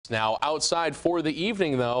Now, outside for the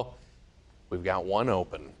evening, though, we've got one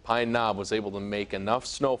open. Pine Knob was able to make enough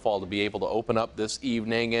snowfall to be able to open up this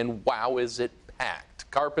evening, and wow, is it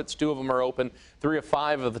packed. Carpets, 2 of them are open, 3 of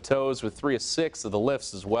 5 of the tows with 3 of 6 of the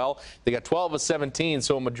lifts as well. They got 12 of 17,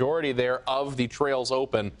 so a majority there of the trails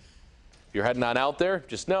open. If you're heading on out there,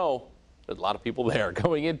 just know there's a lot of people there.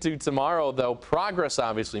 Going into tomorrow, though, progress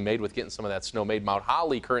obviously made with getting some of that snow made. Mount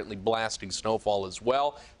Holly currently blasting snowfall as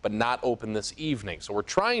well, but not open this evening. So we're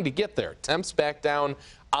trying to get there. Temps back down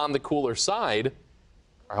on the cooler side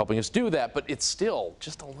are helping us do that, but it's still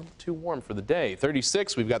just a little too warm for the day.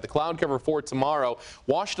 36, we've got the cloud cover for tomorrow.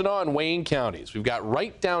 Washtenaw and Wayne counties. We've got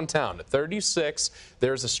right downtown at 36.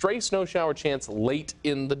 There's a stray snow shower chance late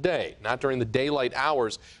in the day, not during the daylight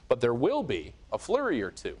hours, but there will be a flurry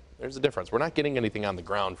or two. There's a difference. We're not getting anything on the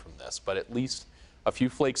ground from this, but at least a few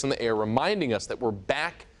flakes in the air reminding us that we're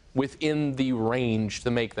back within the range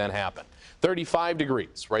to make that happen. 35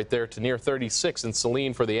 degrees right there to near 36 in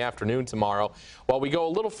Saline for the afternoon tomorrow. While we go a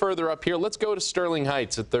little further up here, let's go to Sterling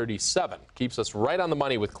Heights at 37. Keeps us right on the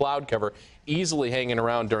money with cloud cover, easily hanging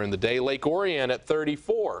around during the day. Lake Orion at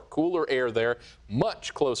 34. Cooler air there,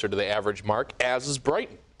 much closer to the average mark, as is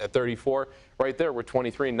Brighton at 34. Right there, we're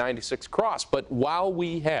 23 and 96 cross. But while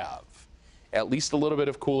we have at least a little bit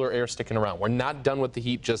of cooler air sticking around, we're not done with the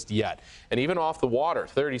heat just yet. And even off the water,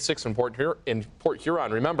 36 in Port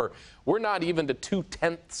Huron. Remember, we're not even to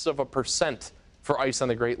 0.2% for ice on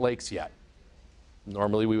the Great Lakes yet.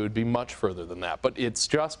 Normally, we would be much further than that, but it's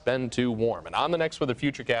just been too warm. And on the next Weather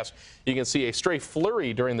Futurecast, you can see a stray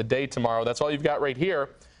flurry during the day tomorrow. That's all you've got right here.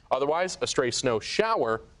 Otherwise, a stray snow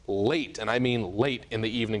shower late, and I mean late in the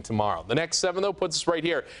evening tomorrow. The next 7, though, puts us right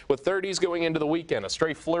here with 30s going into the weekend. A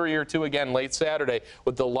stray flurry or two again late Saturday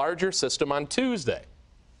with the larger system on Tuesday.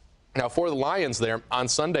 Now, for the Lions there on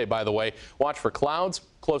Sunday, by the way, watch for clouds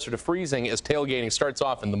closer to freezing as tailgating starts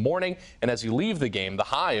off in the morning. And as you leave the game, the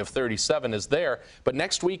high of 37 is there. But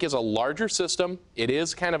next week is a larger system. It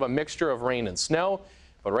is kind of a mixture of rain and snow.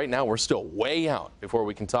 But right now, we're still way out before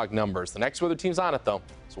we can talk numbers. The next weather team's on it, though,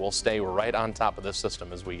 so we'll stay right on top of this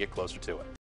system as we get closer to it.